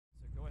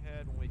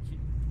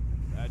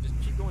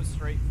going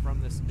straight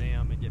from this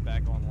dam and get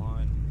back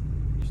online,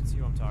 you should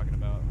see what I'm talking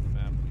about on the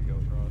map when you go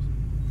across.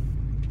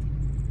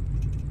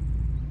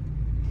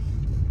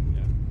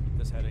 Yeah, keep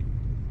this heading.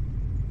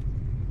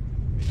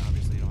 I mean,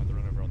 obviously you don't have to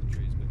run over all the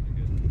trees, but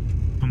you're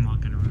good. I'm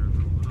not gonna run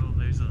over. Oh,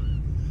 there's a.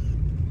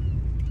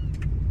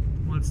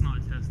 Let's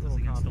not test this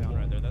against the wall.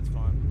 Right there. That's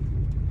fine.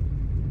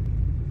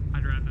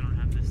 I'd rather not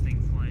have this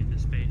thing fly into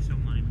space, so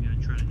I'm not even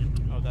gonna try to hit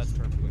the wall. Oh, that's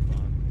perfectly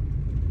fine.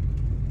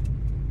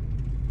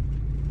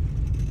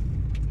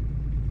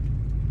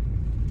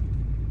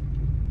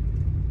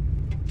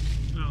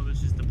 Oh,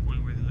 this is the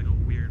point where there's like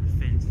a weird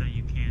fence that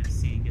you can't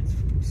see and gets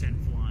sent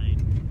flying.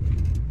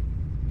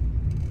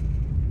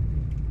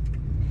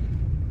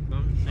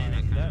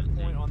 At that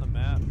point on the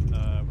map,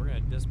 we're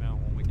gonna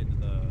dismount when we get to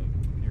the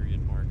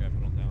period mark. I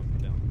put down.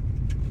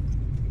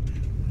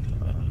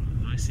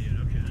 I see it.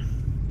 Okay.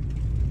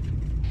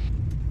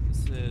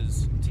 This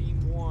is Team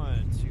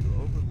 1 to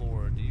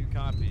Overlord. Do you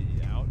copy?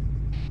 Out.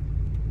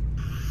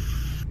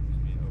 Excuse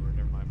me. Over.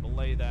 Never mind.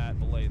 Belay that.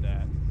 Belay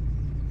that.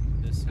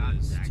 This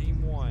is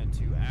Team 1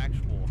 to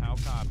Actual. How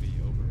copy?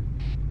 Over.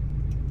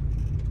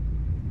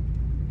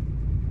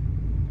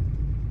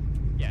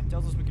 Yeah, it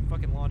tells us we can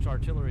fucking launch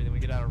artillery, then we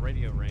get out of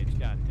radio range.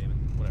 God damn it.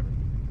 Whatever.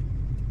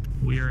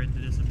 We are at the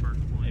disembark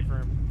point. Hey,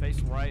 firm. Face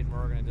right, and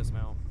we're gonna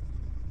dismount.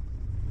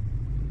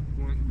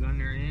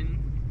 Gunner in.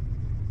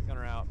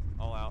 Gunner out.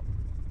 All out.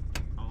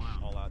 All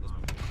out. All out.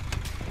 Dismount.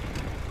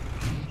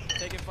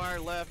 Taking fire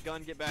left.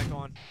 Gun, get back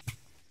on.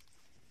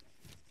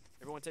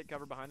 Everyone take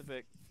cover behind the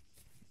Vic.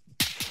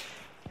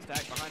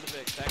 Stack behind the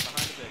Vic. Stack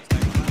behind the Vic.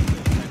 Stack behind the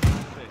Vic. Stack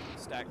behind the Vic.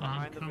 Stack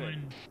behind the Vic.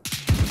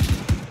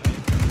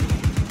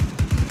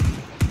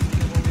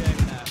 Where we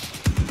aiming at?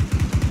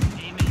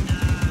 Aiming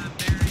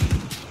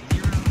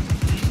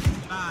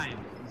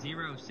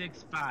bearing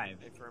 065.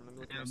 Hey, firm. I'm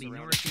looking That'll us be around.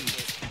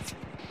 northeast.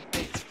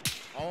 Hey,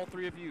 all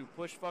three of you,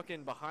 push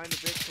fucking behind the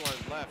Vic to our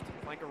left.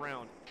 Flank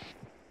around.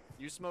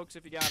 Use smokes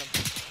if you got them.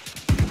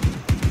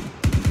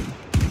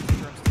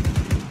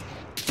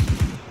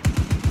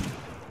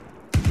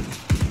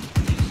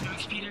 Smoke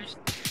speeders.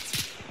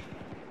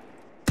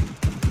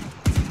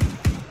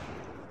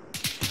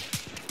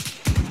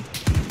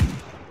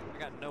 I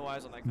got no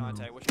eyes on that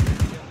contact. What's your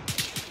bearing again?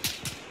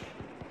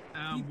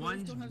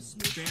 One's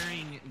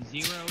bearing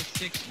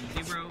 060, the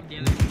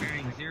other's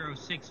bearing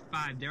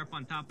 065. They're up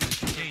on top of the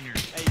container.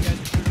 Hey, you guys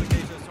are clear to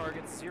engage those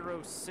targets.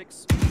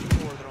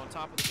 064. They're on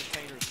top of the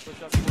containers.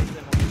 Push up towards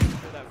them. We'll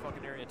secure that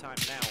fucking area time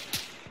now.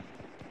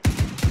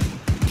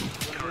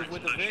 You wanna move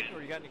with the Vic,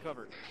 or you got any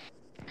cover?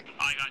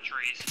 I got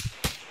trees.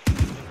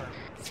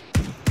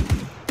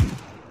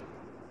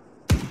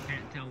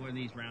 Can't tell where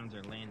these rounds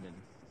are landing.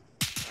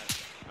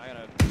 I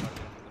gotta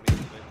fucking let me get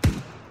the Vic.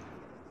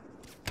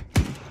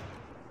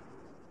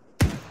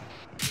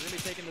 We're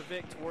gonna be taking the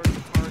Vic towards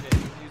the target. You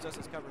can use us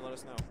as cover. Let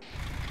us know.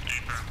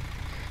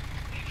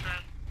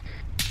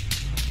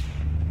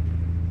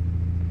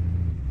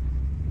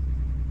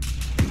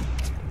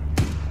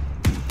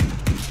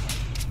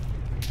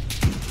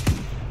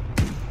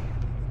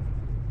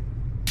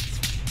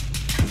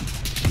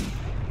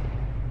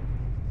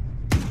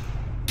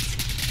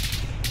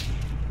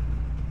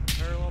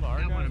 Parallel to our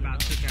That guys, one or about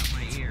no? took out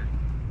my ear.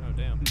 Oh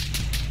damn.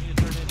 You need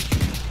to turn in.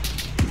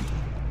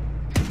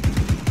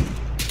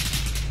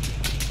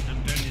 I'm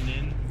turning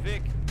in.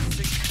 Vic,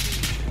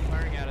 16,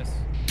 firing at us.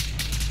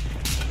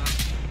 Hold on.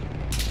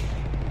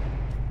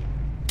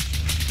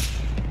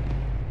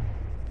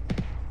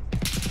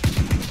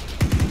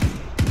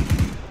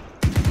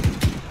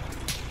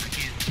 I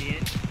can't see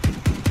it.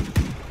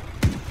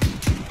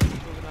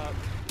 Moving up.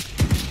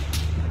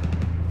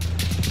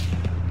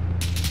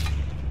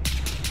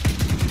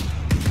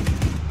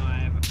 Oh,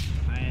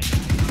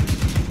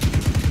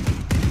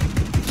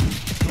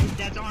 oh,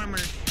 that's armor.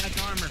 That's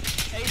armor.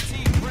 AT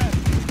prep,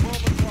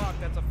 12 o'clock.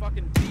 That's a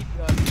fucking deep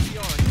PCR.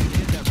 You can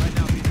hit that right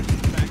now, Peter.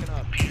 Just backing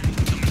up.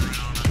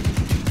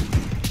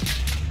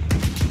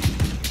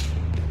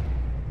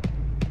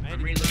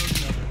 I'm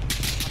reloading. I'm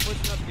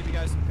pushing up to give you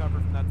guys some cover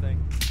from that thing.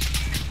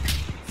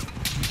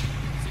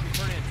 See me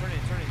turn in, turn in,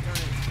 turn in, turn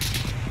in.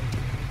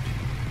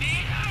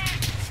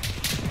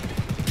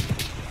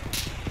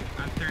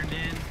 I've turned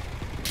in.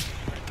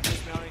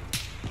 Dismounting.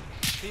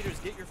 Peters,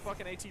 get your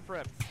fucking AT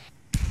prep.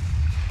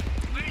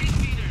 Where is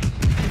Peter?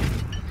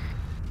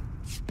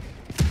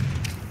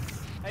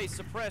 Hey,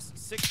 suppress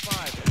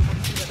 6-5.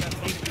 Everyone see that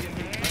fucking BMP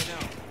right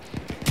now.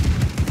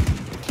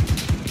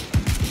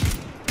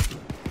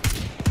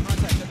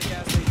 Contact at the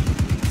gas station.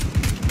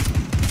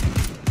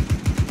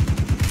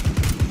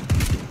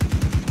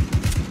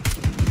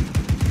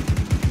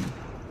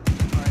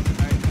 Alright.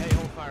 Hey,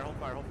 hold fire, hold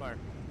fire, hold fire.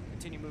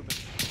 Continue moving.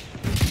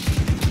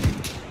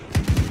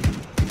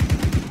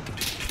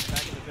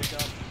 Backing the Vic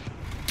up.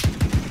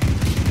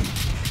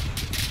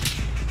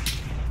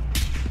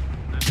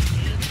 I'm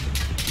in.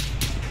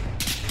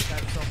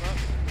 Tap yourself up.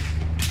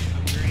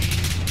 I'm green.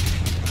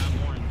 I'm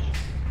orange.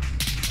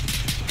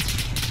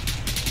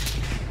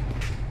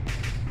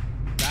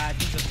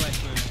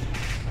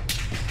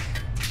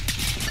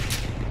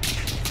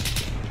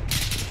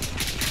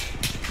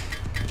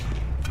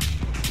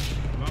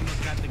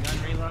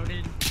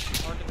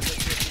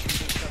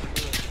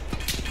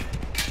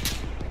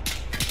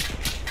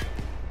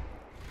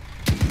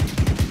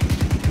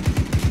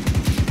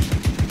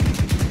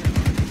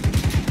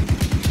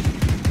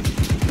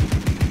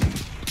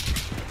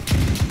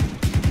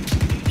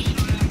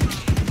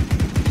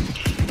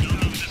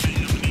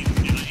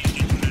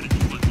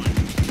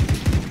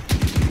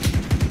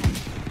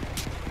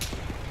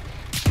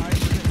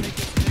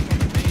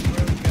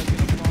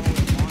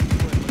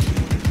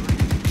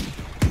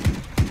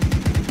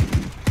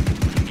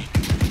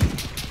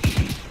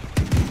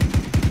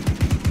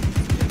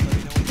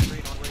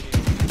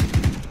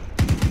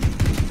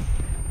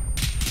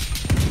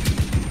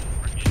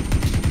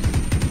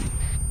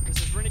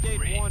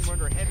 1,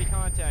 we're under heavy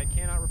contact.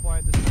 Cannot reply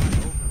at this time.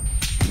 Over.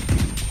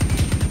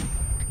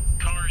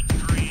 Cards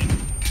green.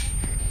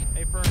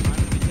 Hey, Firm, I'm going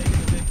to be taking the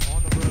Vic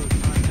on the road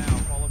right now.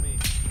 Follow me.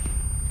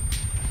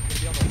 I'm going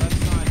to be on the left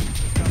side.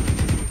 Just covering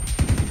for you.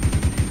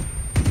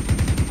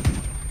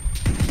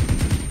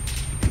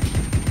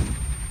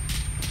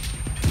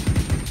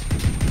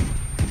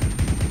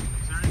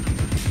 Sorry if I'm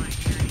losing my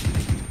hearing.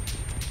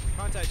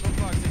 Contact, 12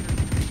 o'clock, Sticker.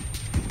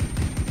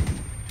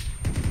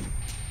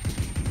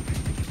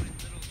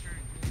 Little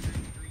turn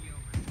 3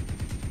 over.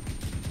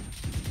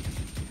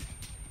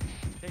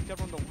 Take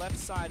cover on the left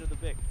side of the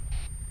Vic.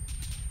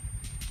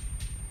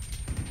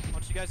 I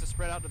want you guys to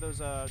spread out to those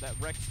that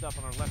wrecked stuff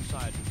on our left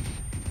side.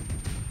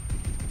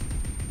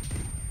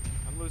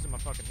 I'm losing my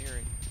fucking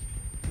hearing.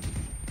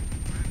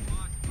 I've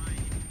lost mine.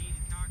 If you need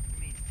to talk to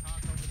me,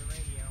 talk over the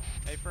radio.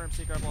 Hey, Firm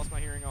Seeker, I've lost my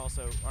hearing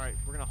also. Alright,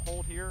 we're gonna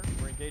hold here.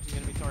 We're engaging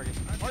enemy targets.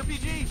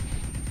 RPG!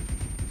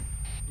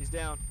 He's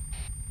down.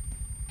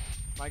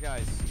 My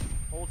guys,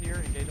 hold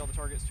here, engage all the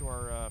targets to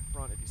our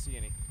front if you see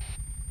any.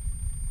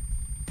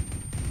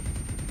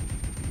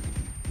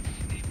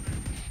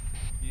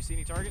 Do you see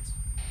any targets?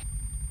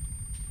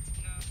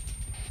 No.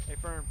 Hey,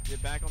 Firm,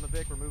 get back on the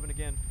Vic. We're moving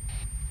again.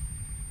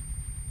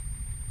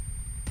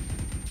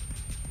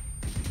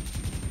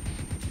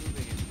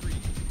 Moving in 3, 2.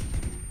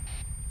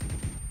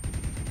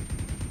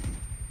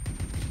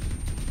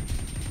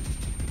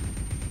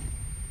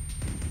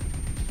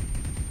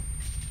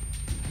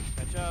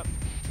 Catch up.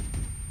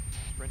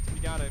 Sprint if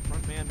you got it.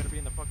 Front man better be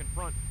in the fucking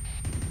front.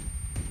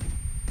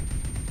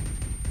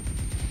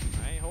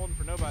 I ain't holding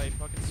for nobody.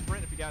 Fucking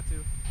sprint if you got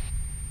to.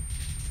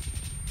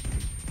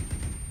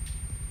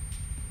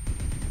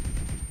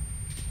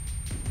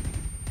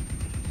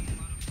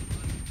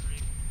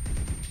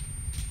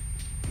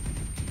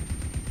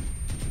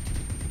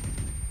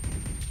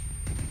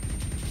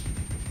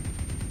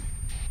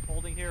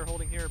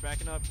 Holding here,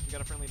 backing up. We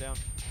got a friendly down.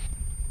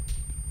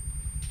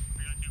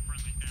 We got 2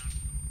 friendlies down.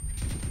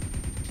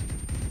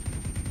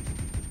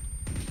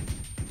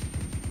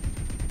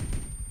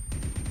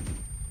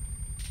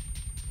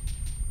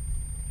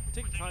 We're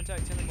taking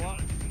contact 10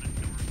 o'clock.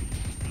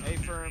 Hey,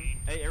 Firm.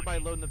 Hey,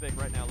 everybody loading the Vic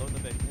right now. Loading the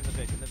Vic. In the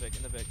Vic, in the Vic,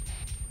 in the Vic.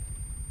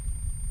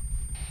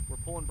 We're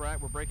pulling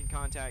back. We're breaking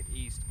contact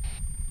east.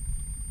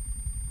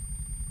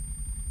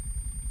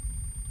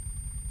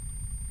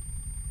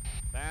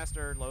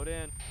 Bastard, load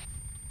in.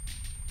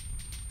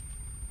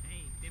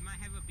 Hey, they might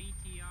have a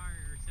BTR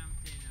or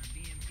something. A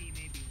BMP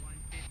maybe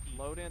 150.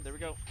 Load in. There we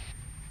go.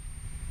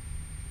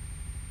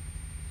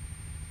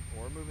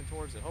 We're moving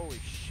towards it. Holy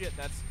shit,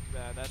 that's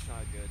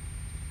not good.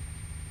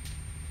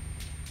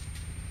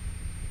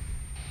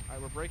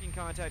 Alright, we're breaking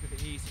contact with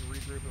the east and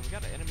regrouping. We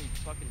got an enemy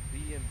fucking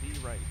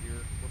BMD right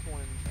here. We're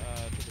pulling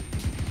to the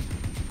east.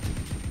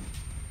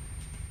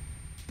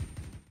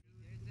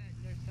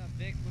 There's a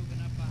Vic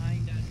moving up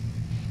behind us.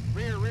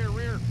 Rear, rear,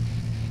 rear.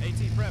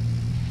 AT prep.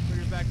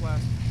 Clears back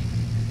blast.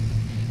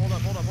 Hold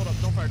up, hold up, hold up.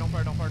 Don't fire, don't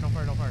fire, don't fire, don't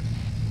fire, don't fire.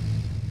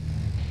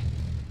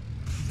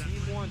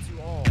 Team 1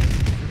 to all.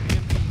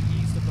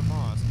 BMP east of the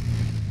mosque.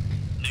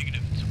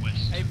 Negative, it's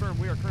west. Hey, Firm,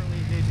 we are currently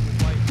engaging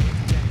with light tank.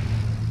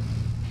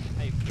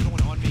 Hey, you're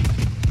going on me.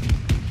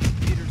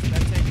 Peters,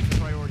 that tank is the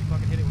priority.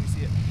 Fucking hit it when you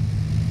see it.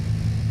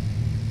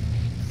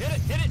 Hit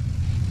it, hit it!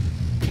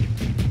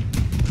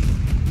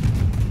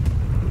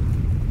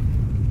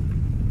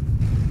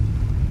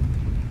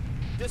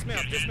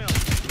 Dismount, dismount.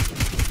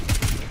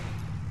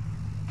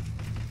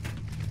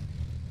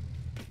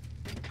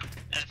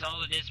 That's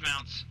all the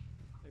dismounts.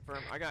 Hey,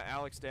 Firm, I got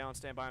Alex down.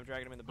 Stand by. I'm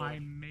dragging him in the I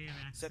building. may have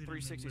Set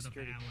accidentally 360 lit up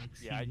security.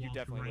 Alex. Yeah, He you walked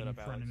definitely right lit in up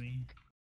front Alex. of me.